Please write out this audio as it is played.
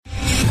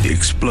the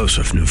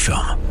explosive new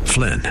film,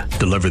 Flynn,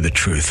 deliver the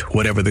truth,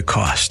 whatever the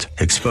cost,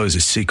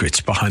 exposes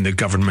secrets behind the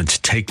government's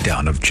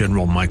takedown of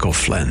General Michael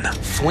Flynn.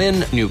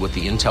 Flynn knew what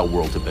the intel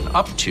world had been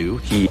up to.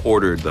 He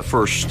ordered the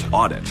first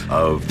audit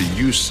of the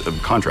use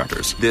of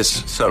contractors.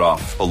 This set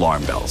off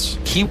alarm bells.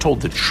 He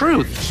told the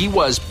truth. He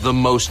was the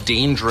most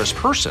dangerous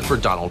person for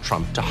Donald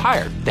Trump to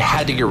hire. They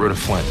had to get rid of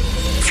Flynn.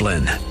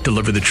 Flynn,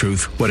 deliver the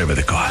truth, whatever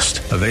the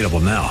cost. Available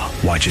now.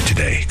 Watch it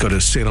today. Go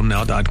to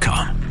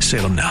salemnow.com.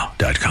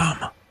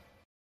 salemnow.com.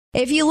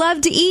 If you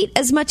love to eat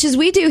as much as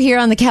we do here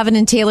on the Kevin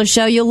and Taylor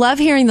Show, you'll love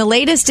hearing the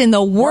latest in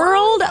the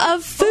world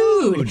of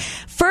food.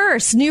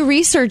 First, new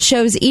research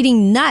shows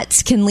eating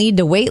nuts can lead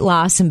to weight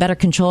loss and better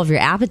control of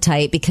your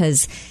appetite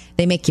because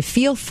they make you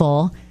feel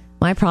full.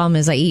 My problem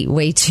is I eat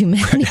way too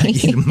many. I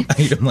eat them like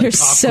They're popcorn,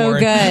 so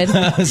good.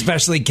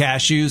 Especially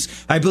cashews.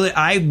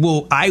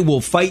 I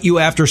will fight you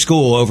after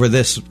school over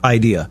this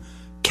idea.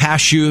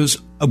 Cashews,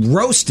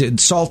 roasted,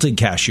 salted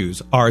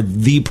cashews are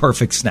the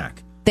perfect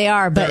snack. They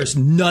are, but there's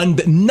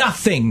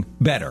nothing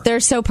better. They're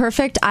so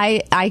perfect.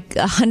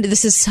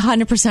 This is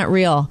 100%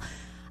 real.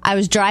 I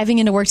was driving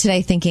into work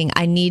today thinking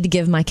I need to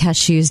give my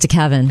cashews to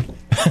Kevin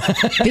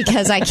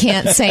because I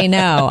can't say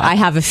no. I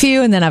have a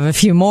few and then I have a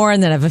few more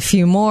and then I have a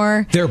few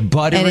more. They're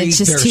buttery. And it's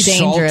just they're too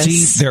dangerous.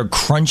 Salty. They're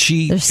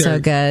crunchy. They're so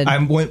good.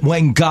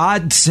 When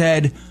God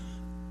said,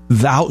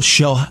 "Thou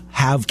shalt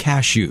have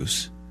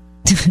cashews,"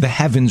 the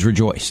heavens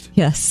rejoiced.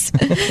 Yes.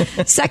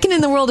 Second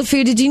in the world of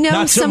food, did you know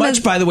Not so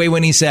much, by the way,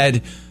 when he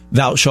said,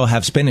 "Thou shalt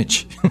have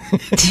spinach."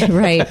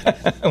 Right.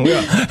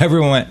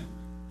 Everyone went,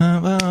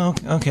 well,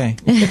 okay.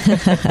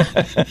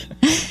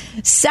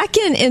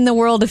 Second in the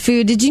world of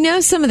food, did you know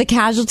some of the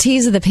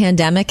casualties of the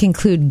pandemic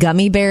include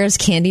gummy bears,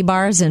 candy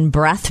bars, and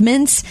breath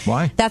mints?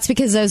 Why? That's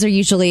because those are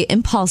usually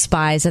impulse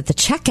buys at the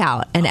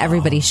checkout, and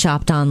everybody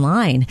shopped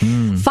online.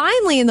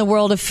 Finally, in the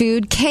world of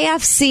food,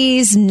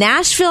 KFC's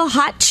Nashville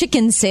hot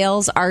chicken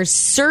sales are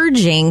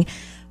surging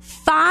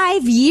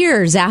 5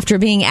 years after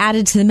being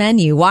added to the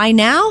menu. Why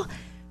now?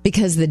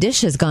 Because the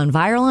dish has gone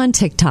viral on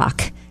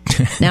TikTok.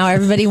 Now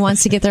everybody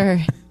wants to get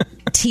their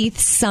teeth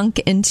sunk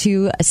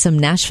into some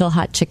Nashville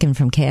hot chicken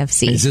from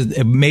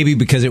KFC. Maybe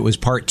because it was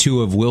part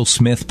 2 of Will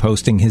Smith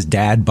posting his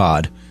dad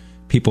bod.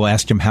 People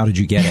asked him, "How did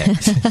you get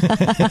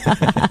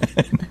it?"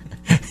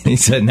 He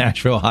said,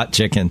 "Nashville hot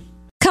chicken."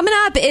 Coming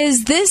up,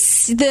 is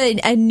this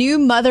a new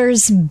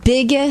mother's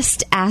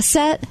biggest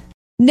asset?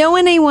 Know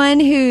anyone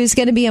who's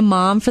going to be a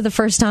mom for the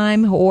first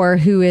time or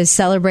who is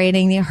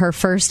celebrating her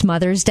first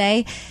Mother's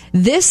Day?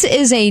 This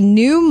is a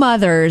new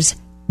mother's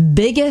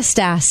biggest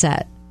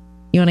asset.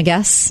 You want to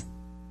guess?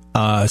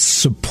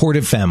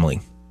 Supportive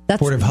family.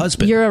 Supportive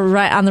husband. You're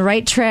right on the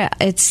right track.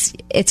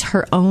 It's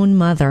her own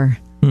mother.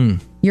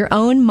 Your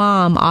own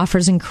mom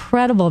offers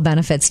incredible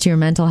benefits to your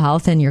mental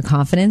health and your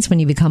confidence when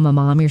you become a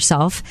mom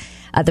yourself.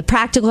 The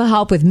practical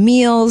help with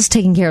meals,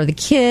 taking care of the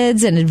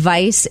kids, and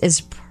advice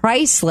is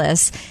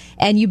priceless.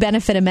 And you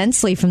benefit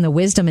immensely from the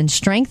wisdom and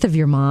strength of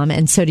your mom,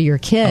 and so do your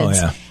kids.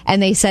 Oh, yeah.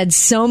 And they said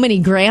so many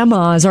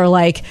grandmas are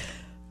like,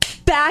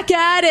 back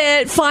at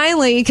it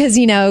finally, because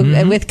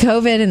with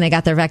COVID and they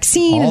got their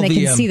vaccine and they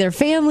can see their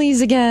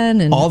families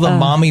again. And all the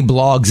mommy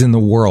blogs in the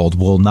world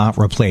will not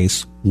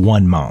replace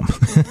one mom.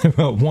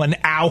 1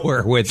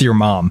 hour with your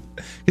mom,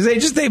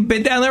 because they've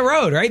been down that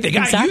road, right? They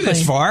got you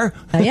this far.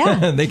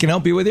 Yeah. They can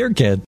help you with your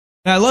kid.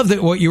 I love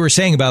that what you were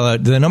saying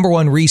about the number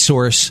one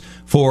resource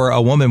for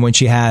a woman when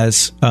she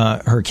has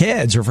her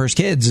first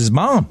kids is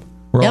mom.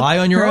 Rely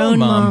on your own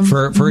mom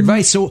for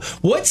advice. So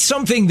what's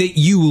something that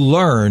you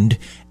learned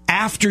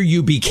after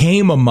you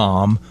became a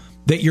mom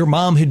that your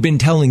mom had been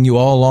telling you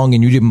all along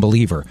and you didn't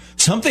believe her?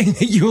 Something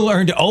that you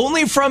learned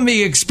only from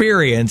the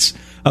experience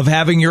of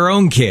having your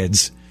own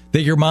kids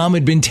that your mom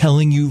had been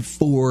telling you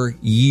for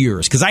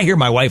years. Because I hear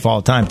my wife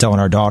all the time telling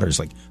our daughters,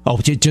 like, "Oh,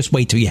 just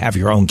wait till you have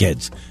your own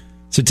kids."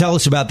 So tell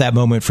us about that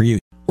moment for you.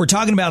 We're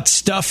talking about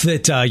stuff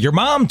that your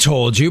mom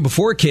told you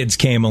before kids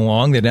came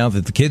along, that now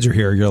that the kids are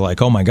here, you're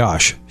like, "Oh my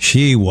gosh,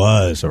 she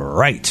was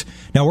right."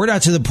 Now, we're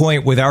not to the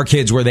point with our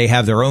kids where they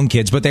have their own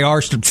kids, but they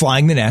are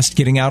flying the nest,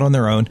 getting out on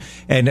their own.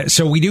 And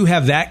so we do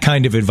have that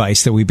kind of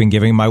advice that we've been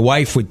giving. My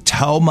wife would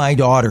tell my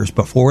daughters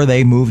before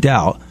they moved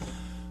out,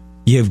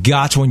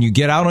 when you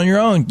get out on your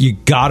own, you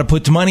got to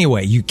put the money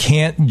away. You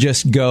can't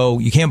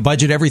you can't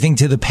budget everything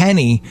to the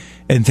penny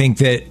and think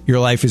that your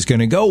life is going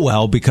to go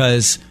well,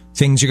 because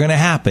things are going to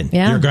happen.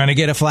 Yeah. You're going to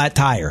get a flat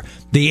tire.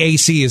 The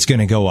AC is going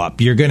to go up.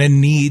 You're going to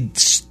need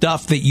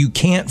stuff that you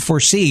can't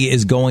foresee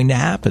is going to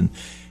happen.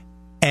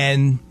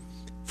 And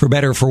for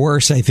better or for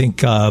worse, I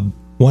think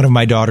one of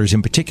my daughters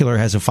in particular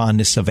has a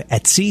fondness of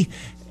Etsy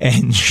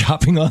and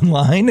shopping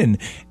online. And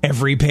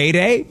every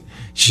payday,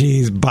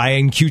 she's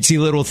buying cutesy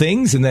little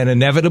things, and then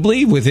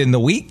inevitably within the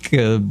week,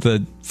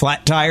 the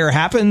flat tire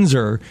happens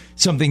or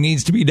something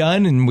needs to be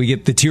done, and we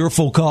get the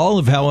tearful call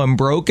of how I'm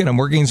broke and I'm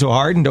working so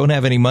hard and don't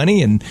have any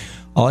money, and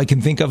all I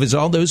can think of is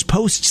all those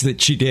posts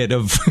that she did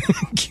of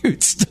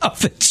cute stuff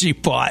that she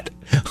bought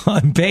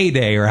on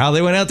payday or how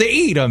they went out to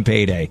eat on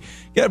payday.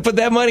 You got to put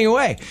that money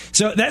away.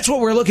 So that's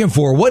what we're looking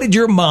for. What did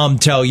your mom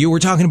tell you? We're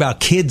talking about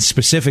kids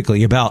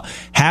specifically, about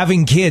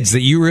having kids that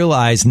you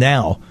realize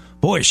now,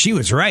 boy, she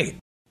was right.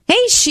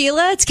 Hey,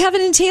 Sheila, it's Kevin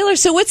and Taylor.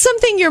 So what's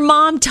something your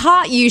mom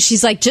taught you?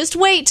 She's like, just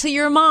wait till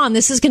you're a mom.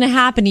 This is going to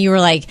happen. You were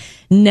like,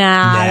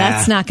 nah,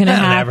 that's not going to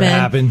happen. Never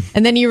happen.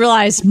 And then you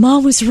realized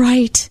mom was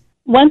right.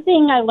 One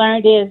thing I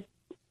learned is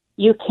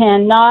you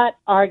cannot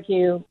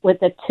argue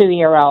with a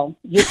 2-year-old.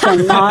 You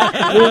cannot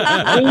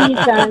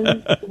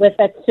reason with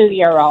a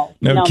 2-year-old,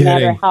 no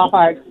matter how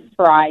hard you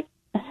try.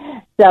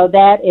 So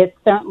that is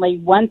certainly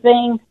one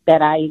thing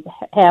that I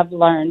have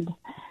learned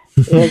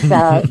is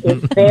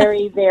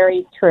very,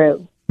 very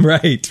true.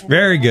 Right.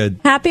 Very good.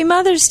 Happy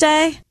Mother's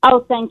Day.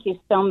 Oh, thank you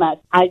so much.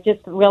 I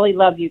just really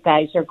love you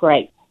guys. You're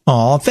great.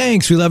 Oh,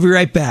 thanks. We love you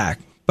right back.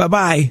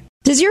 Bye-bye.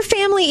 Does your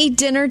family eat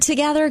dinner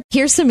together?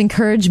 Here's some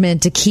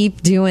encouragement to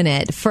keep doing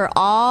it. For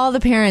all the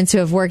parents who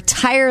have worked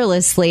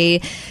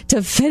tirelessly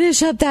to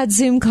finish up that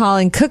Zoom call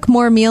and cook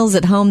more meals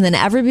at home than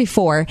ever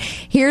before,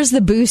 here's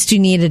the boost you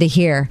needed to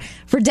hear.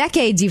 For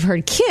decades, you've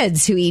heard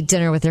kids who eat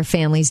dinner with their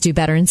families do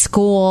better in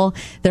school.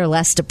 They're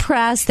less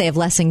depressed. They have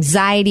less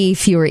anxiety,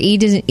 fewer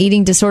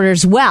eating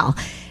disorders. Well,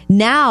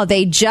 now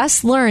they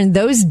just learned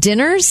those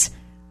dinners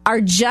are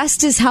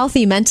just as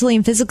healthy mentally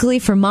and physically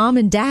for mom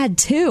and dad,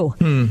 too.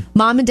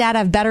 Mom and dad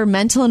have better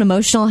mental and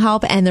emotional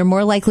health, and they're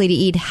more likely to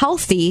eat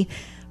healthy,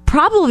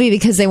 probably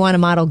because they want to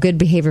model good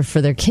behavior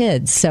for their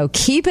kids. So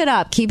keep it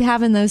up. Keep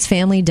having those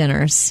family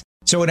dinners.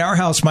 So in our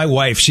house, my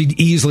wife, she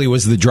easily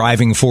was the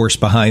driving force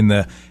behind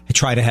the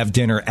try to have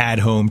dinner at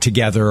home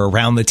together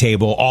around the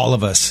table, all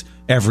of us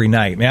every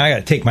night. Man, I got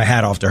to take my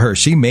hat off to her.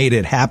 She made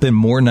it happen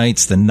more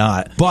nights than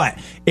not. But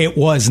it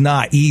was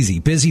not easy.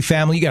 Busy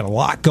family, you got a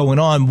lot going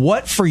on.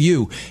 What for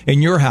you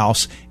in your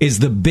house is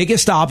the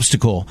biggest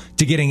obstacle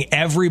to getting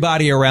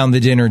everybody around the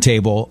dinner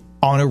table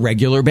on a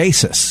regular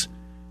basis?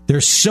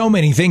 There's so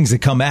many things that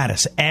come at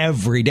us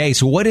every day.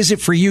 So what is it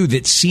for you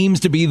that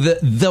seems to be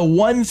the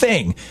one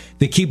thing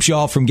that keeps you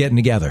all from getting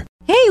together?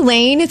 Hey,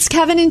 Lane, it's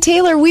Kevin and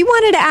Taylor. We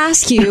wanted to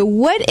ask you,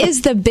 what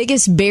is the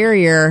biggest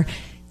barrier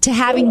to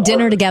having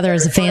dinner together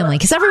as a family?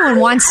 Because everyone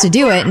wants to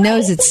do it and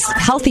knows it's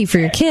healthy for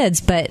your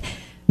kids, but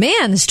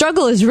man, the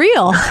struggle is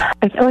real.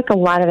 I feel like a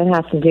lot of it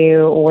has to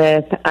do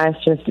with us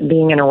just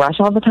being in a rush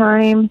all the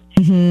time.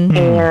 Mm-hmm.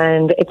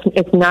 And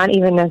it's not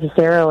even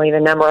necessarily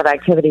the number of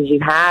activities you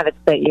have. It's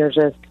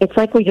that it's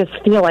like we just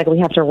feel like we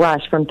have to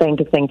rush from thing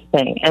to thing to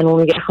thing. And when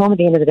we get home at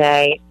the end of the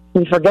day,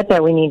 we forget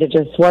that we need to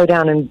just slow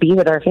down and be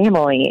with our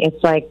family.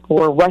 It's like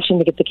we're rushing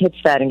to get the kids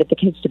fed and get the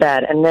kids to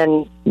bed, and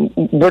then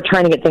we're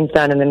trying to get things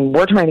done, and then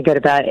we're trying to go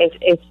to bed.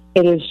 It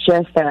is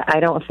just that I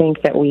don't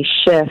think that we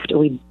shift.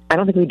 I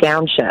don't think we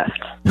downshift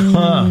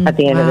at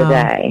the end of the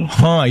day.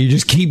 You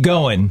just keep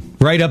going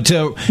right up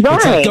to right.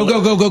 It's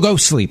like, go,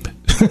 sleep.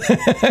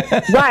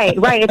 Right.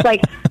 It's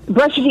like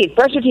brush your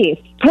teeth,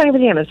 put on your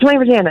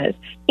pajamas,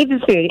 eat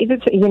this food,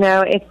 you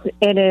know,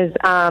 it is,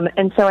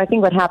 and so I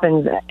think what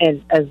happens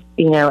as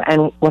you know,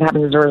 and what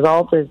happens as a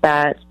result is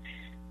that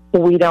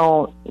we're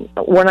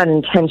not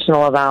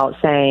intentional about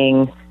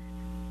saying,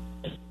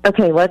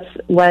 okay, let's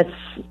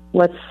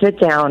sit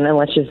down and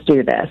let's just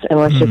do this, and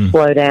let's just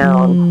slow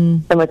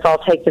down, and let's all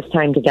take this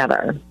time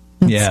together.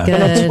 Yeah.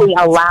 And I think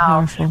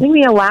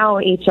we allow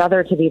each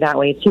other to be that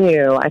way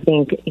too. I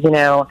think, you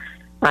know,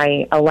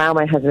 I allow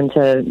my husband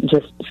to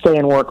just stay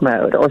in work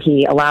mode, or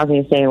he allows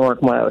me to stay in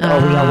work mode,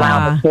 or we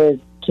allow the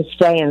kids to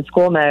stay in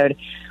school mode,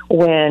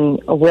 when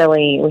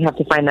really we have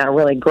to find that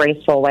really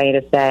graceful way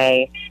to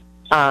say,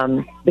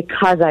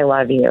 because I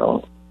love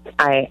you,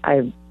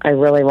 I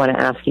really want to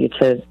ask you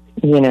to,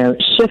 you know,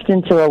 shift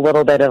into a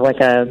little bit of like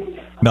a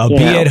be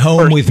at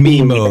home with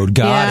me mode.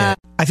 Got it.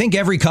 I think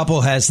every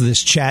couple has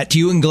this chat. Do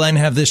you and Glenn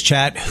have this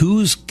chat?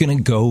 Who's going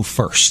to go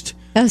first?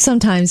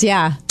 Sometimes,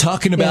 yeah.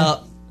 Talking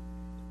about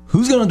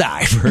who's going to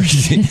die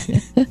first. And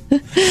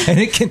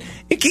it can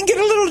get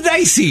a little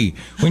dicey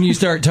when you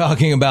start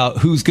talking about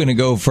who's going to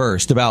go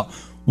first, about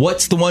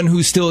what's the one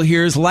who's still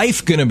here's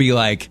life going to be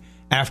like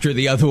after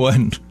the other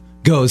one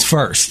goes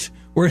first.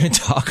 We're going to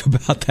talk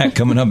about that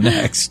coming up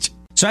next.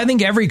 So I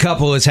think every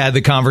couple has had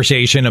the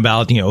conversation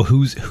about, you know,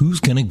 who's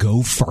going to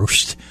go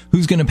first,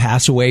 who's going to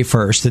pass away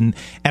first. And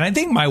I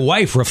think my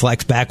wife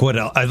reflects back what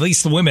at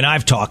least the women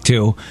I've talked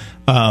to,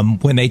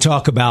 when they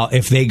talk about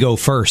if they go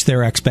first,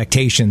 their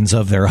expectations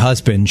of their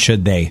husband,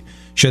 should they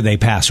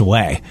pass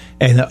away.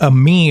 And a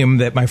meme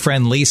that my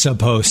friend Lisa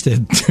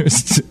posted,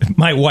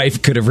 my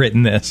wife could have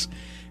written this.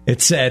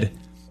 It said,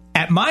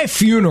 "At my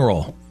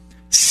funeral,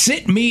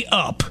 sit me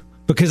up,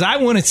 because I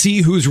want to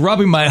see who's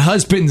rubbing my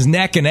husband's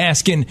neck and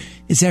asking,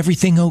 is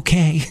everything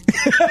okay?"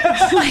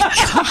 Oh my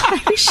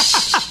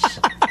gosh.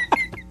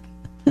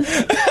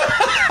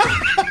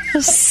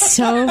 That's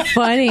so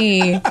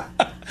funny.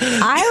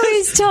 I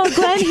always tell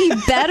Glenn he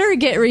better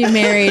get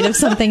remarried if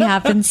something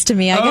happens to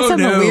me. I guess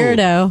I'm a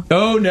weirdo.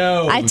 Oh,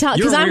 no.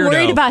 Because I'm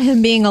worried about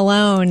him being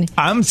alone.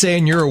 I'm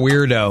saying you're a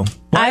weirdo.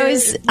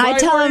 I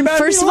tell him,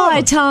 first of all,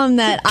 I tell him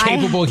that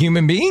capable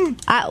human being?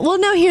 Well,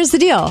 no, here's the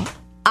deal.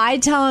 I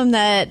tell him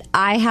that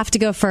I have to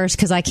go first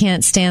because I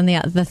can't stand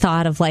the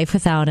thought of life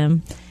without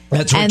him.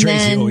 That's what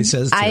Tracy always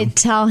says, too. I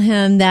tell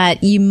him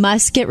that you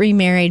must get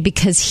remarried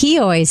because he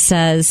always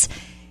says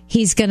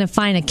he's going to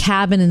find a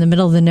cabin in the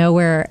middle of the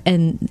nowhere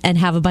and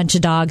have a bunch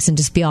of dogs and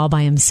just be all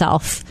by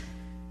himself.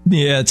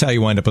 Yeah, that's how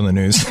you wind up on the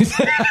news.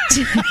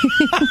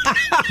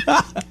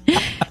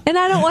 And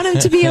I don't want him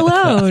to be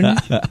alone.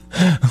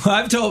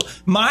 I've told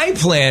my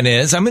plan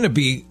is I'm going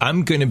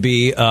to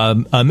be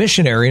a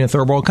missionary in a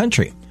third world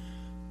country.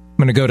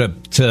 I'm going to go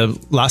to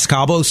Los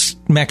Cabos,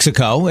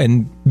 Mexico,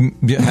 and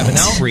have an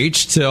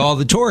outreach to all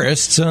the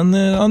tourists on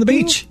the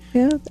beach.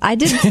 Yeah, I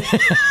did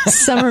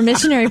summer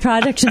missionary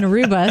project in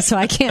Aruba, so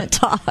I can't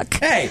talk.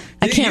 Hey,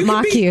 I can't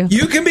mock you.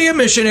 You can be a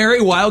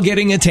missionary while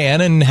getting a tan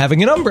and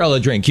having an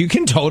umbrella drink. You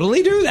can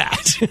totally do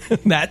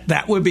that.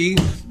 that would be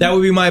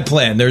my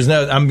plan.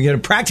 I'm going to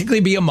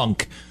practically be a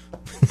monk.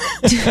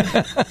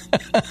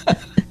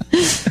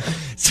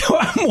 So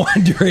I'm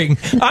wondering,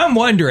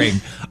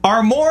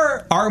 are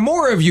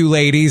more of you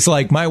ladies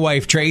like my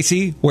wife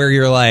Tracy, where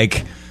you're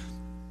like,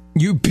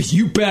 you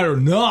better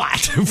not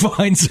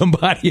find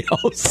somebody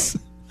else?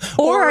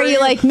 Or are you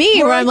like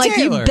me, where I'm like,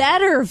 Taylor, you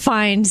better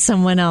find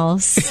someone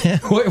else?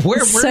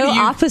 where so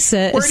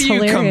opposite. Where do you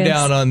hilarious. Come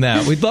down on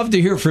that? We'd love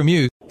to hear from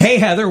you. Hey,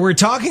 Heather, we're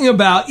talking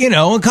about,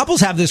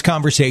 couples have this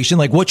conversation,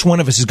 like which one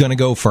of us is going to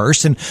go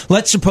first. And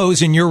let's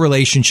suppose in your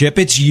relationship,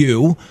 it's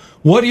you.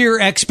 What are your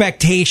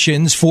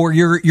expectations for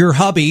your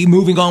hubby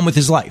moving on with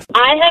his life?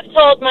 I have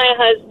told my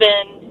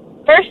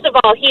husband, first of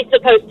all, he's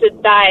supposed to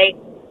die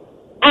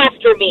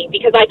after me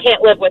because I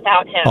can't live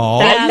without him. Oh,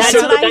 that's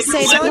what I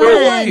say to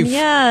Glenn.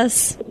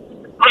 Yes.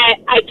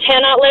 I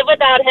cannot live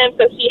without him,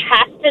 so he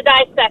has to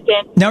die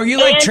second. Now, are you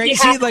like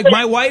Tracy? Like,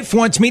 my wife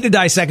wants me to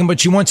die second, but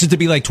she wants it to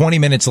be like 20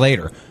 minutes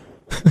later.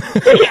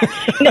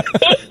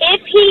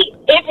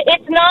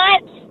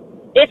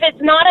 If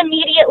it's not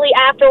immediately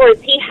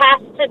afterwards, he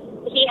has to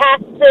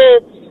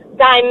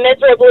die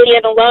miserably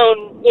and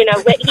alone. He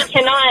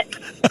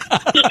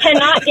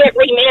cannot get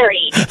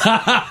remarried.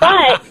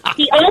 But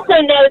he also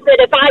knows that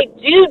if I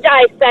do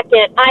die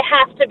second, I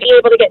have to be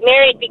able to get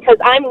married because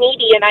I'm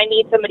needy and I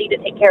need somebody to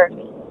take care of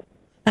me.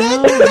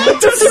 Oh,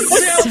 that doesn't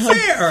sound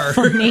fair.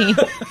 Funny.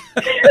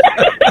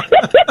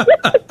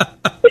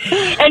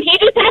 And he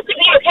just has to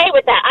be okay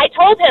with that. I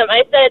told him,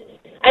 I said,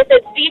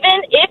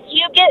 Stephen, if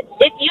you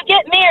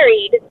get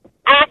married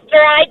after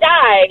I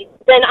die,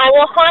 then I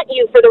will haunt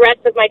you for the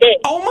rest of my days.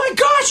 Oh my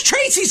gosh,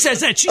 Tracy says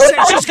that. She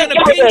said she's going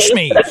to pinch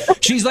me.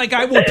 She's like,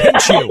 I will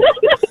pinch you.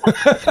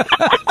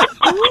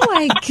 Oh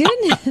my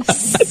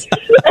goodness.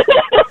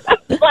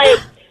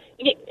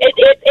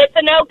 It's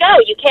a no-go.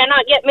 You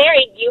cannot get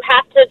married. You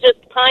have to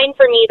just pine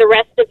for me the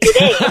rest of your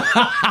days.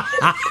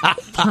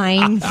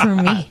 Pine for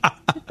me.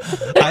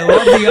 I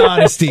love the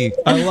honesty.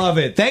 I love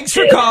it. Thanks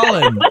for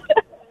calling.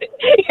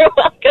 You're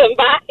welcome.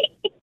 Bye.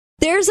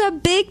 There's a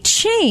big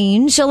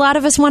change a lot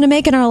of us want to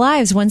make in our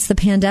lives once the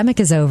pandemic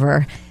is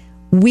over.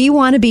 We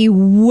want to be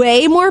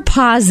way more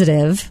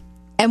positive,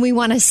 and we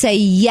want to say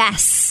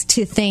yes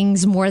to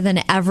things more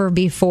than ever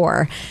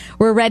before.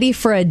 We're ready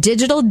for a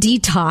digital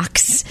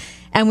detox,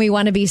 and we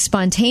want to be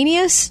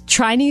spontaneous,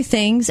 try new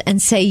things,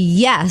 and say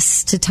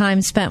yes to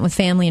time spent with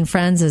family and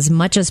friends as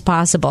much as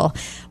possible.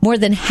 More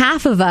than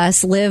half of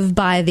us live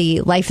by the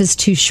life is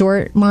too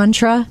short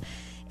mantra,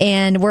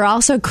 and we're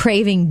also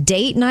craving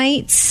date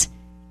nights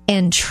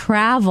and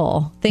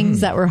travel,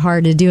 things that were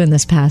hard to do in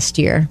this past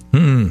year.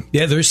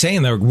 Yeah, they're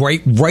saying that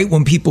right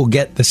when people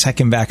get the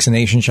second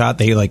vaccination shot,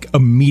 they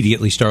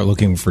immediately start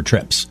looking for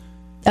trips.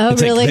 Oh,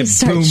 it's really?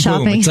 Start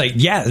shopping? Boom.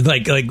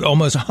 It's like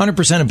almost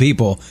 100% of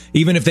people,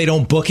 even if they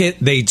don't book it,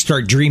 they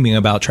start dreaming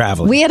about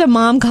traveling. We had a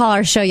mom call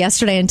our show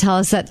yesterday and tell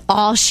us that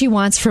all she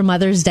wants for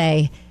Mother's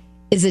Day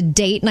is a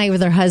date night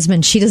with her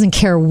husband. She doesn't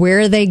care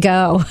where they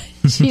go.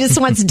 She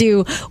just wants to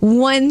do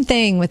one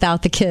thing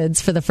without the kids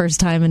for the first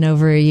time in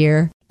over a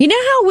year. You know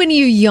how when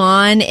you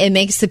yawn, it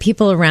makes the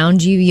people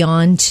around you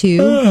yawn too?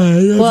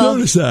 I've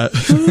noticed that.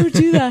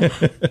 Do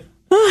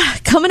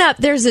that. Coming up,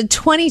 there's a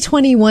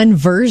 2021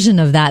 version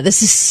of that.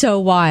 This is so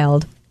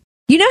wild.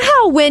 You know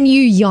how when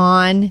you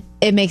yawn,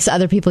 it makes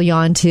other people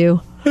yawn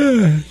too?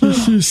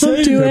 You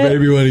say you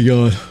maybe want to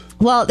yawn.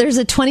 Well, there's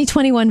a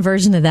 2021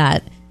 version of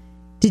that.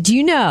 Did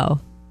you know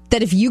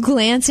that if you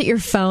glance at your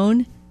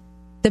phone,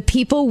 the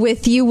people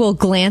with you will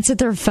glance at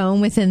their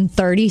phone within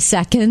 30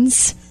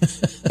 seconds?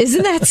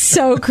 Isn't that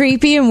so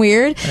creepy and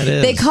weird? That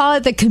is. They call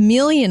it the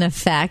chameleon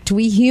effect.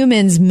 We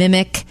humans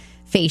mimic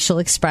facial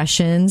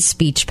expressions,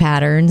 speech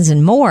patterns,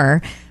 and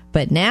more.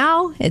 But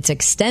now it's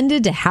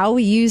extended to how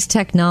we use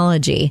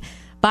technology.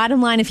 Bottom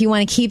line, if you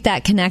want to keep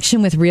that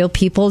connection with real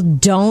people,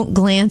 don't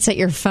glance at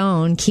your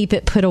phone. Keep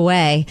it put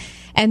away.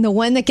 And the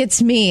one that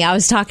gets me, I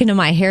was talking to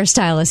my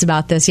hairstylist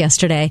about this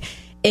yesterday,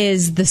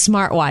 is the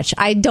smartwatch.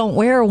 I don't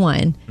wear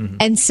one. Mm-hmm.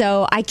 And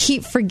so I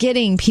keep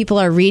forgetting people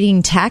are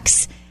reading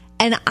texts.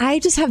 And I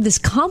just have this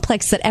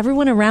complex that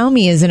everyone around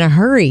me is in a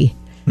hurry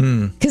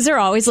because they're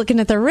always looking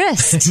at their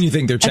wrist. You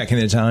think they're checking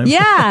the time?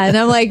 Yeah. And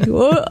I'm like, wait,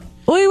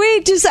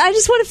 I just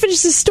want to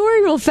finish this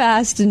story real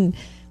fast.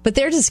 But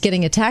they're just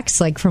getting a text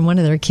like from one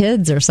of their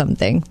kids or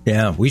something.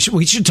 Yeah, we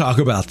should talk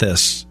about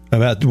this.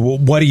 About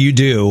what do you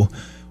do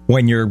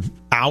when you're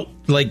out,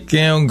 like,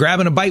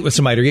 grabbing a bite with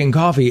somebody or getting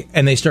coffee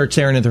and they start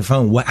staring at their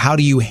phone? How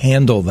do you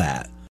handle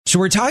that? So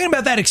we're talking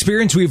about that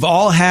experience. We've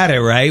all had it,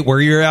 right?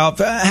 Where you're out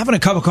having a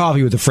cup of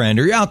coffee with a friend,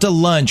 or you're out to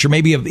lunch, or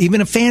maybe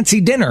even a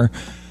fancy dinner,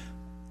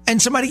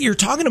 and you're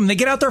talking to them, they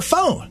get out their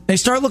phone. They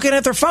start looking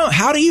at their phone.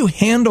 How do you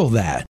handle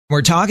that?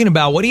 We're talking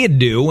about what do you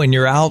do when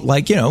you're out,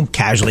 like,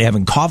 casually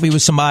having coffee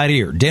with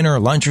somebody or dinner or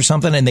lunch or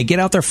something, and they get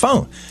out their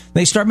phone.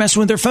 They start messing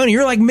with their phone. And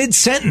you're like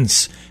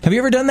mid-sentence. Have you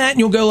ever done that? And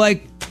you'll go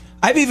like,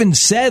 I've even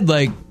said,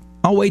 like,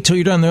 I'll wait till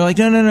you're done. They're like,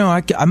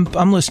 no,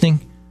 I'm listening.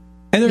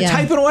 And they're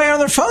typing away on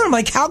their phone. I'm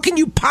like, how can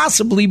you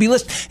possibly be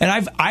listening?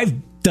 And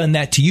I've done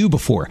that to you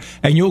before.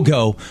 And you'll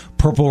go,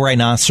 purple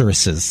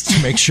rhinoceroses,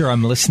 to make sure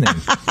I'm listening.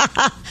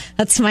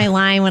 That's my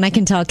line when I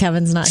can tell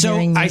Kevin's not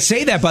hearing me. I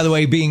say that, by the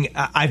way,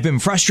 I've been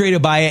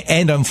frustrated by it,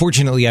 and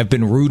unfortunately, I've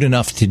been rude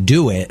enough to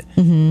do it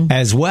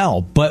as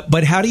well.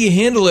 But how do you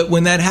handle it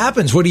when that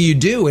happens? What do you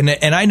do?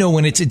 And I know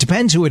when it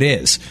depends who it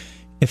is.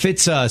 If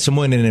it's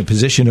someone in a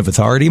position of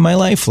authority in my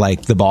life,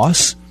 like the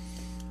boss,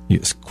 you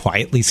just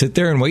quietly sit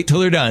there and wait till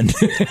they're done.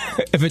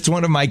 If it's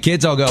one of my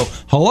kids, I'll go,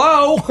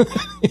 hello?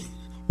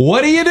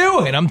 What are you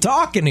doing? I'm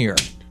talking here.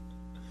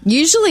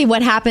 Usually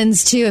what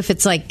happens, too, if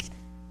it's like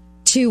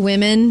two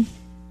women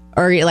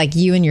or like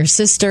you and your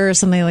sister or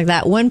something like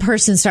that, one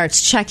person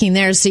starts checking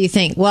theirs. So you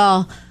think,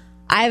 well,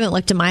 I haven't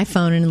looked at my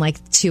phone in like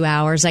 2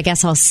 hours. I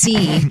guess I'll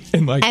see.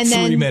 In like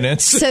 3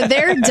 minutes. So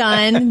they're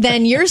done.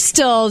 Then you're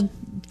still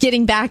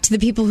getting back to the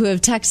people who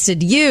have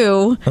texted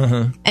you,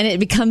 and it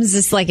becomes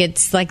it's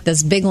like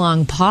this big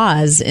long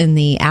pause in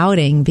the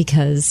outing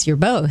because you're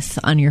both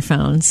on your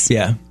phones.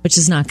 Yeah, which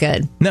is not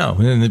good. No,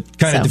 and it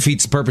kind of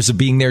defeats the purpose of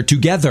being there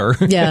together.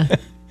 Yeah.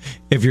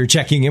 If you're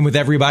checking in with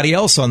everybody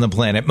else on the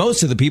planet,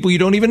 most of the people you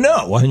don't even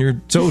know on your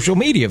social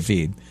media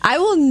feed. I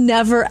will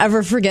never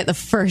ever forget the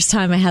first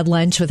time I had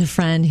lunch with a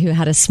friend who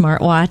had a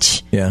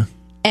smartwatch. Yeah,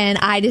 and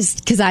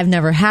because I've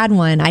never had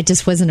one, I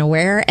just wasn't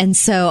aware, and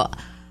so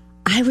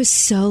I was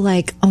so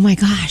like, oh my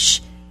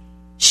gosh,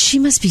 she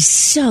must be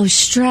so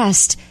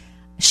stressed.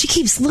 She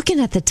keeps looking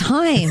at the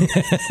time.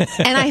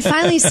 And I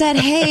finally said,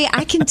 hey,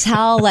 I can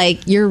tell,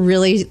 like, you're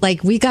really,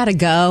 like, we got to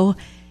go.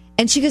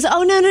 And she goes,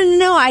 oh,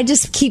 no. I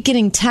just keep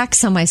getting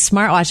texts on my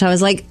smartwatch. I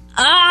was like,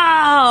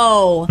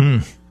 oh,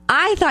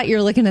 I thought you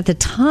were looking at the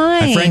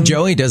time. My friend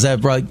Joey does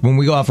that when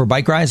we go out for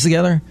bike rides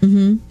together.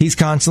 He's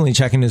constantly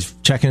checking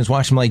his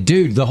watch. I'm like,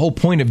 dude, the whole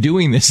point of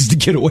doing this is to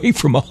get away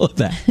from all of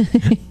that.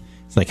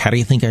 It's like, how do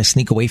you think I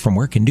sneak away from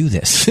work and do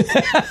this?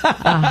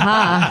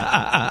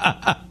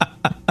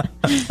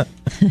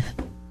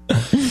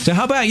 So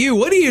how about you?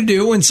 What do you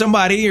do when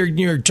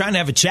you're trying to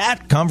have a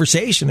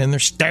conversation and they're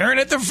staring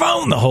at their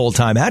phone the whole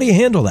time? How do you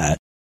handle that?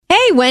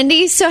 Hey,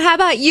 Wendy. So how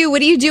about you? What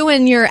do you do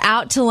when you're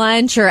out to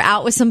lunch or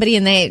out with somebody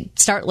and they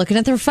start looking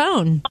at their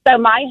phone? So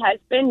my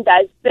husband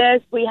does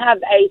this. We have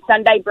a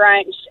Sunday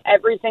brunch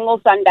every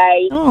single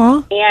Sunday.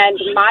 Aww.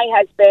 And my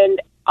husband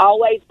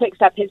always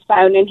picks up his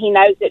phone, and he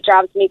knows it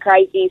drives me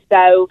crazy.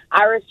 So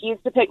I refuse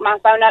to pick my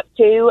phone up,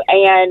 too,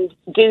 and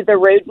do the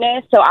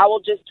rudeness. So I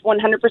will just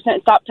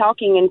 100% stop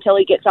talking until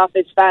he gets off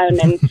his phone.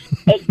 And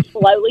it's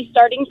slowly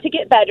starting to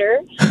get better.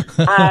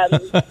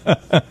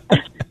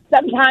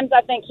 Sometimes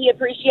I think he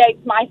appreciates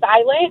my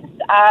silence,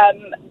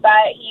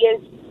 but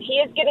he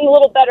is getting a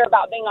little better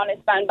about being on his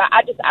phone, but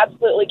I just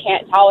absolutely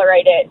can't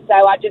tolerate it.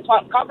 So I just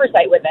won't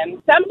conversate with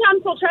him.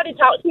 Sometimes he'll try to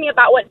talk to me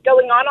about what's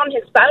going on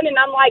his phone, and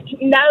I'm like,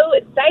 no,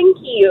 thank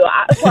you.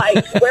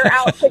 We're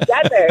out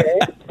together.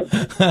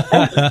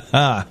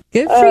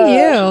 Good for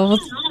you. Well,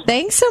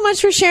 thanks so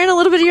much for sharing a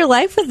little bit of your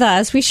life with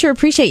us. We sure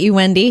appreciate you,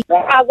 Wendy.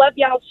 I love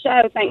y'all's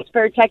show. Thanks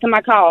for taking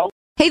my call.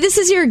 Hey, this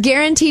is your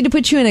guaranteed to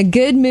put you in a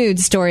good mood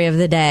story of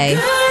the day.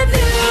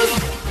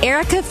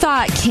 Erica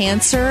thought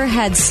cancer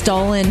had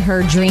stolen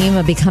her dream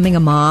of becoming a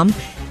mom.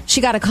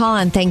 She got a call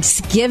on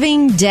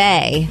Thanksgiving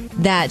Day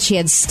that she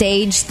had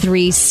stage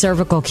 3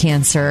 cervical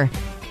cancer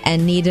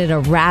and needed a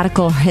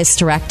radical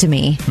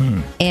hysterectomy.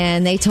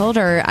 And they told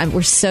her,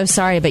 we're so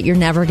sorry, but you're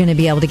never going to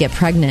be able to get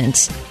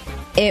pregnant.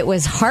 It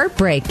was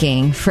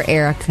heartbreaking for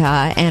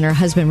Erica and her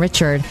husband,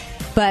 Richard.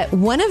 But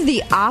one of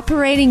the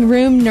operating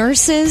room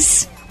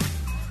nurses,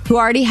 who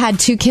already had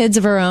 2 kids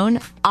of her own,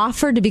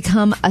 offered to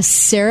become a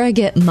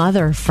surrogate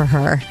mother for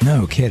her.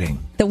 No kidding.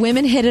 The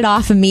women hit it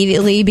off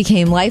immediately,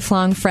 became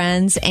lifelong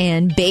friends,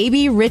 and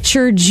baby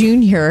Richard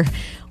Jr.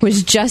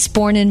 was just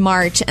born in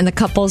March, and the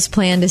couples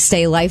plan to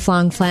stay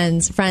lifelong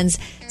friends.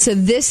 So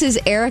this is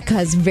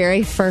Erica's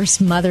very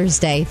first Mother's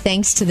Day,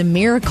 thanks to the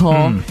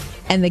miracle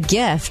and the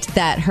gift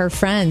that her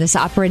friend, this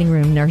operating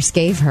room nurse,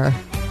 gave her.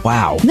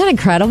 Wow. Isn't that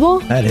incredible?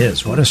 That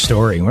is. What a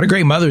story. What a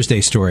great Mother's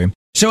Day story.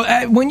 So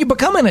when you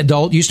become an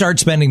adult, you start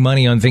spending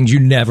money on things you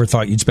never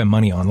thought you'd spend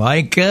money on,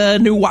 like a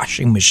new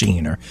washing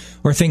machine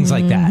or things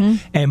like that.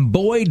 And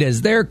boy,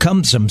 does there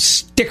come some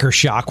sticker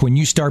shock when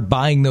you start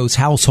buying those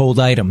household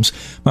items.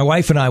 My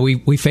wife and I,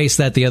 we faced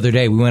that the other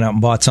day. We went out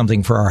and bought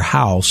something for our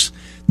house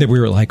that we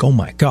were like, oh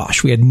my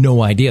gosh, we had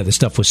no idea this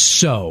stuff was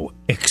so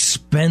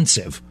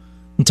expensive.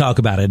 We'll talk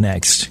about it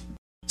next.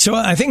 So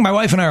I think my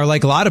wife and I are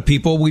like a lot of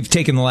people. We've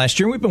taken the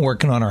last year, we've been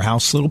working on our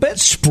house a little bit,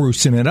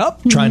 sprucing it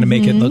up, trying to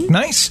make it look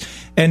nice.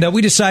 And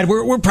we decided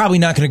we're probably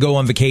not going to go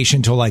on vacation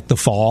until like the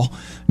fall.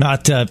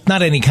 Not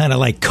any kind of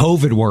like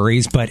COVID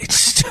worries, but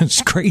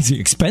it's crazy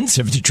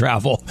expensive to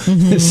travel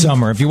this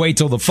summer. If you wait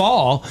till the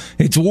fall,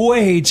 it's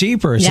way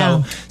cheaper.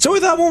 Yeah. So we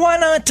thought, well, why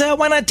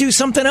not do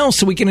something else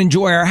so we can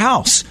enjoy our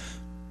house?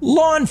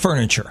 Lawn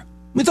furniture.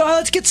 We thought,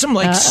 let's get some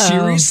like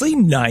seriously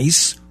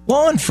nice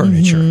lawn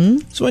furniture.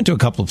 So we went to a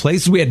couple of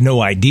places. We had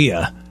no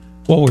idea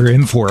what we were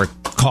in for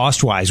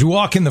cost-wise. We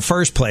walk in the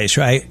first place,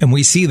 right? And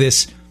we see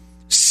this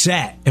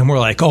set, and we're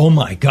like, oh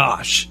my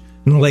gosh.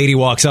 And the lady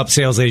walks up,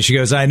 sales lady, she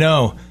goes, I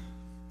know.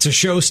 It's a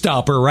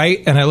showstopper,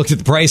 right? And I looked at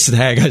the price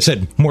tag. I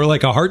said, more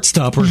like a heart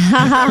stopper.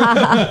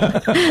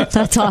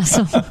 That's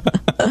awesome.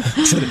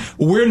 So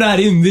we're not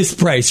in this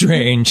price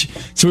range.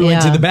 So we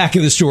went to the back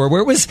of the store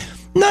where it was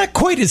not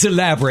quite as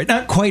elaborate,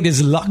 not quite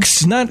as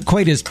luxe, not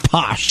quite as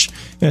posh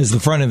as the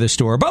front of the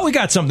store. But we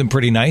got something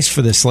pretty nice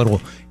for this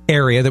little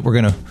area that we're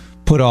going to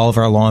put all of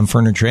our lawn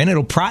furniture in.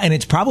 And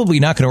it's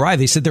probably not going to arrive.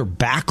 They said they're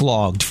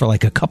backlogged for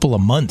like a couple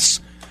of months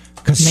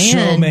because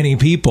so many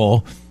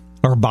people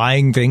are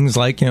buying things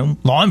like,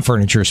 lawn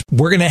furniture.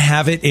 We're going to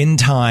have it in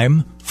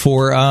time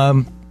for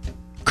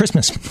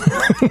Christmas. Be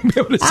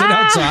able to sit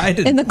outside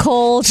in the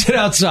cold. Sit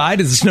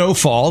outside as the snow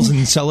falls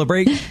and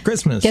celebrate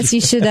Christmas. Guess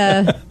you should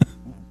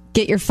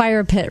get your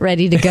fire pit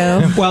ready to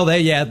go. Well,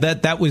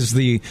 that was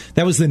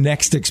the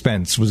next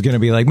expense, was going to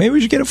be like, maybe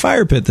we should get a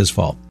fire pit this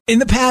fall. In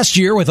the past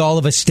year, with all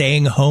of us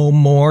staying home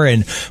more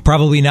and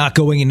probably not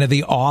going into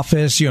the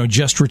office,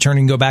 just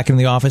returning to go back into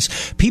the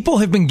office, people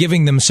have been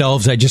giving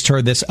themselves, I just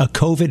heard this, a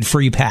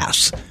COVID-free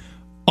pass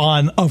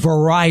on a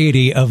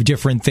variety of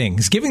different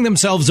things, giving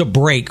themselves a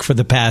break for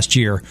the past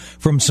year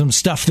from some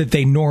stuff that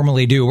they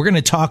normally do. We're going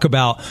to talk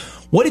about,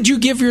 what did you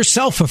give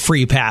yourself a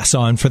free pass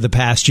on for the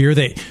past year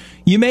that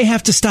you may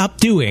have to stop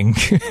doing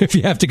if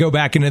you have to go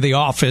back into the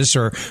office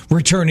or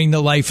returning to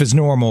life as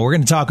normal? We're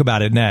going to talk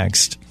about it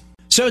next.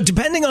 So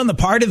depending on the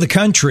part of the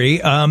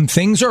country,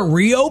 things are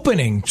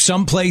reopening.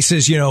 Some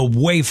places,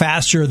 way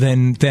faster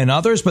than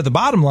others. But the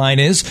bottom line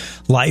is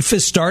life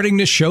is starting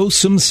to show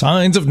some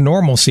signs of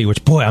normalcy,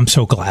 which, boy, I'm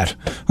so glad.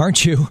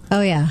 Aren't you?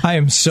 Oh, yeah. I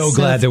am so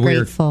glad that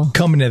grateful. We're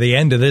coming to the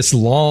end of this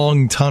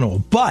long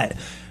tunnel. But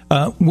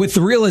with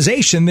the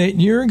realization that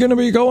you're going to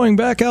be going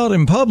back out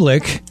in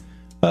public,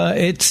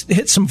 it's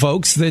hit some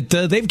folks that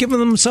they've given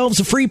themselves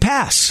a free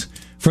pass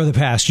for the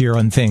past year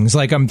on things.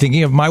 Like, I'm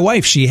thinking of my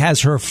wife. She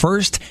has her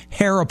first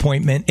hair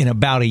appointment in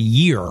about a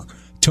year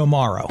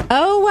tomorrow.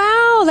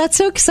 Oh, wow. That's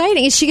so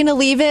exciting. Is she going to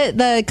leave it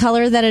the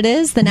color that it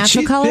is, the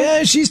natural color?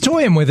 Yeah, she's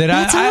toying with it.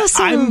 That's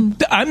awesome.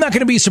 I'm not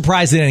going to be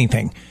surprised at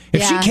anything.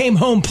 If she came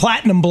home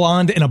platinum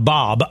blonde in a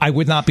bob, I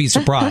would not be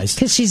surprised.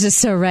 Because she's just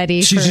so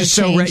ready. She's just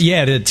so ready.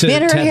 Yeah, to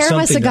man, her hair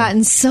must have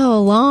gotten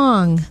so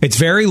long. It's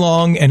very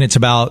long, and it's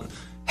about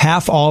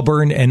half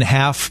auburn and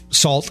half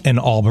salt and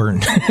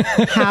auburn.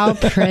 How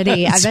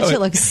pretty. I bet you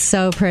it looks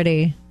so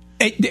pretty.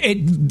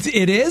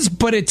 It is,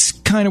 but it's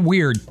kind of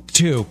weird,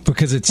 too,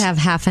 because it's... have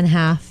half and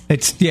half.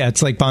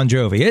 It's like Bon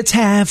Jovi. It's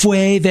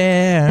halfway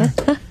there.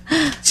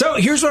 So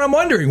here's what I'm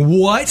wondering.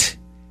 What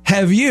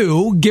have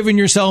you given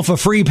yourself a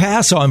free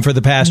pass on for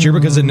the past year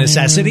because of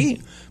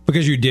necessity?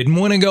 Because you didn't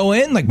want to go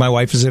in? Like, my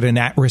wife is in an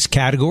at-risk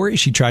category.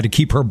 She tried to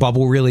keep her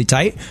bubble really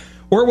tight.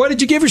 Or what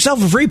did you give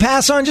yourself a free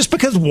pass on just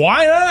because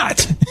why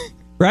not?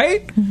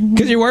 Right?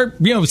 Because you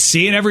weren't,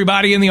 seeing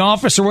everybody in the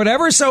office or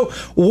whatever. So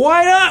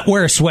why not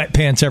wear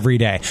sweatpants every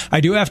day?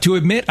 I do have to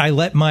admit,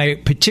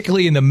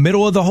 particularly in the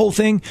middle of the whole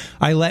thing,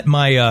 I let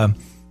my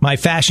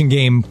fashion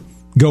game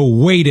go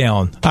way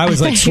down. I was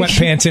like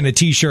sweatpants and a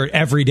t-shirt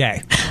every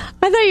day.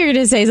 I thought you were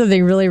going to say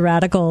something really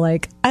radical,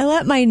 like, I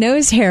let my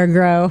nose hair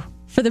grow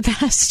for the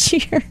past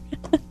year.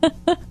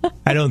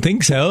 I don't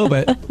think so,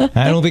 but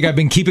I don't think I've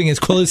been keeping as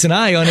close an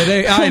eye on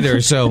it either.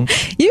 So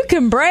you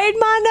can braid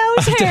my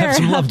nose hair. I have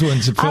some loved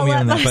ones to fill me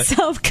on that.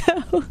 Myself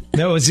go.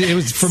 No, it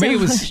was for me.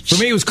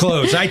 It was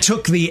close. I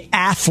took the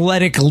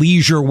athletic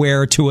leisure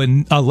wear to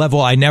a level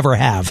I never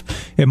have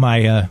in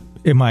my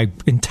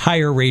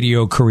entire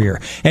radio career.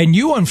 And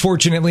you,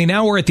 unfortunately,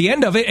 now we're at the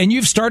end of it, and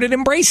you've started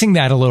embracing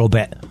that a little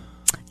bit.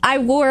 I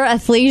wore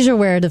athleisure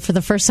wear for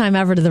the first time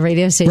ever to the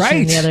radio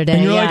station the other day.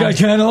 And you're like, I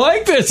kind of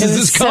like this. This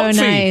is comfy.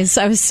 So nice.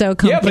 I was so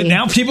comfy. Yeah, but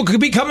now people could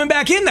be coming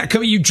back in.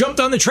 You jumped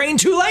on the train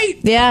too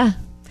late. Yeah.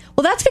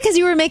 Well, that's because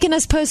you were making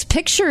us post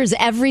pictures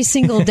every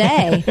single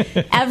day.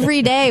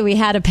 Every day we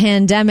had a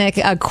pandemic,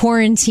 a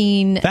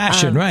quarantine.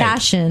 Fashion, right.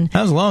 Fashion.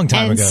 That was a long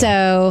time ago. And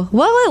so,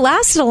 it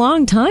lasted a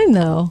long time,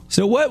 though.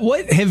 So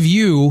what have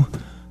you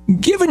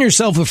given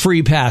yourself a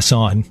free pass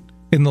on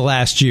in the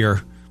last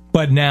year?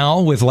 But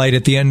now, with light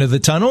at the end of the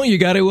tunnel, you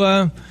got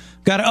to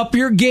up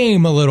your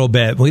game a little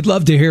bit. We'd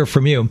love to hear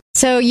from you.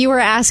 So you were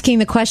asking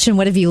the question,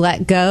 what have you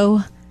let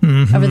go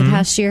over the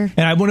past year?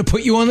 And I want to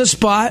put you on the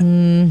spot,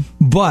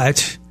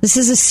 but... This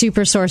is a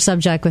super sore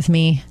subject with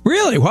me.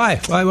 Really?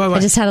 Why? Why? I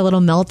just had a little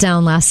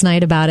meltdown last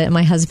night about it.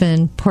 My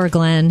husband, poor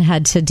Glenn,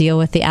 had to deal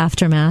with the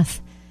aftermath.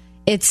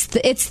 It's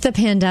the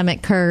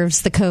pandemic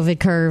curves, the COVID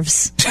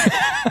curves.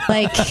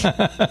 Like,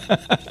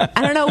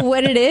 I don't know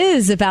what it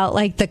is about,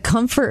 like, the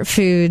comfort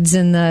foods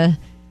and the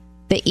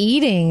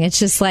eating. It's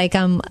just like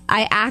I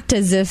act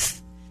as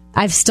if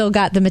I've still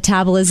got the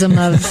metabolism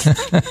of...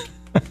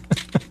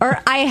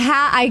 Or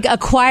I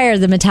acquired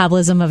the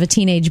metabolism of a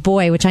teenage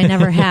boy, which I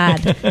never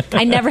had.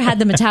 I never had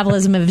the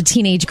metabolism of a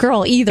teenage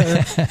girl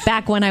either,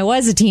 back when I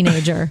was a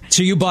teenager.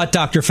 So you bought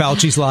Dr.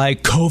 Fauci's lie,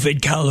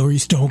 COVID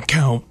calories don't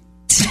count.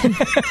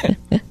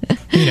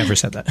 He never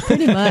said that.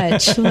 Pretty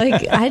much.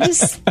 Like,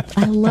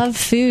 I love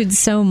food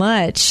so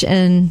much,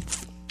 and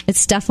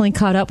it's definitely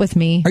caught up with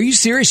me. Are you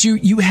serious?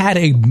 You had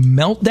a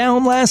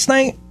meltdown last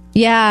night?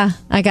 Yeah,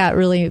 I got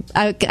really...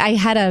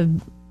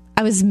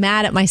 I was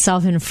mad at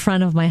myself in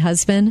front of my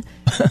husband.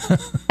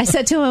 I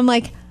said to him,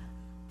 like,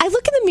 I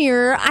look in the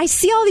mirror, I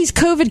see all these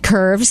COVID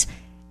curves,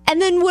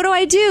 and then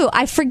what do?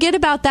 I forget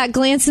about that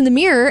glance in the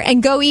mirror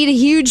and go eat a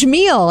huge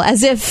meal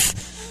as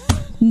if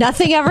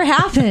nothing ever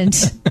happened.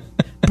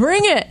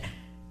 Bring it.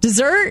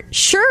 Dessert?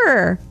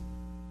 Sure.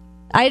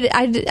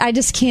 I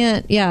just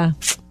can't,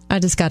 I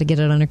just got to get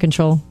it under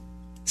control.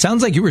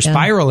 Sounds like you were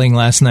spiraling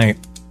last night.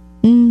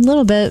 A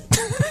little bit.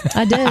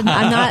 I did. I'm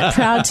not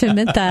proud to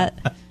admit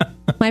that.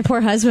 My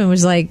poor husband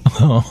was like,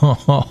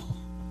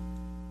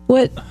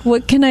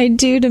 what can I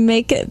do to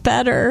make it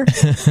better?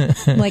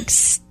 Like,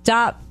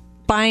 stop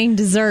buying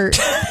dessert.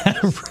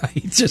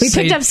 Right. We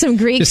picked up some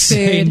Greek food.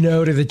 Say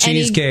no to the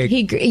cheesecake.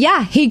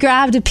 He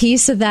grabbed a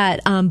piece of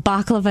that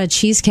baklava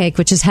cheesecake,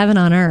 which is heaven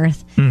on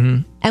earth.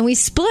 Mm-hmm. And we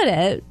split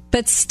it,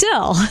 but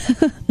still.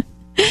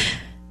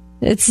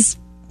 Was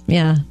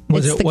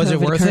it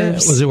worth it?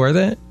 Was it worth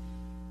it?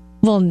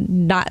 Well,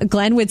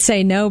 Glenn would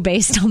say no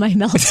based on my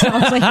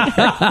meltdown later.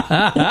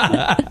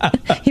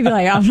 He'd be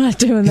like, I'm not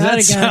doing that again.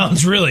 That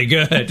sounds really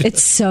good.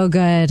 It's so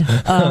good.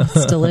 Oh,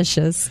 it's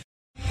delicious.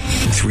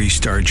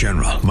 3-star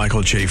General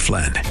Michael J.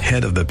 Flynn,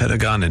 head of the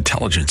Pentagon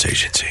Intelligence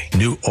Agency,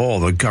 knew all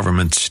the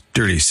government's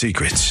dirty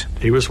secrets.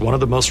 He was one of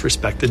the most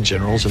respected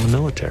generals in the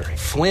military.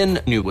 Flynn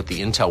knew what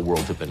the intel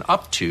world had been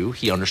up to.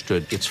 He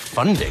understood its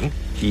funding.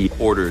 He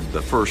ordered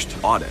the first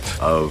audit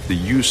of the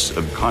use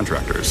of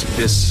contractors.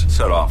 This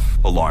set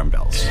off alarm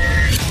bells.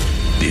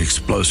 The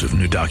explosive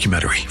new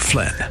documentary,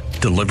 Flynn,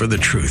 Deliver the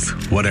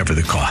Truth, Whatever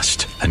the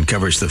Cost,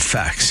 uncovers the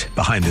facts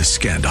behind this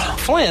scandal.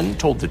 Flynn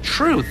told the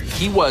truth.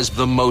 He was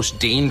the most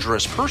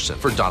dangerous person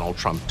for Donald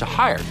Trump to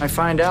hire. I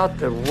find out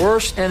the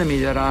worst enemy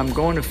that I'm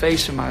going to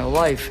face in my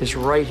life is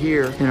right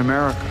here in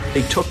America.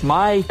 They took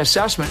my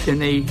assessment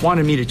and they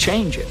wanted me to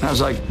change it. And I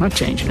was like, I'm not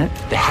changing it.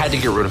 They had to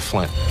get rid of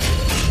Flynn.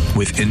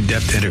 With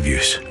in-depth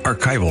interviews,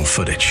 archival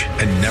footage,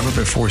 and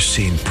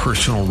never-before-seen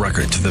personal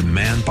records of the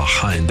man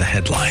behind the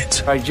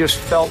headlines. I just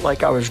felt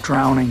like I was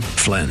drowning.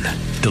 Flynn,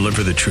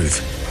 Deliver the Truth,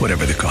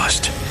 Whatever the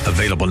Cost.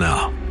 Available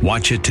now.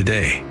 Watch it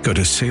today. Go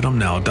to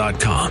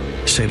salemnow.com.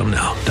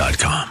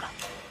 salemnow.com.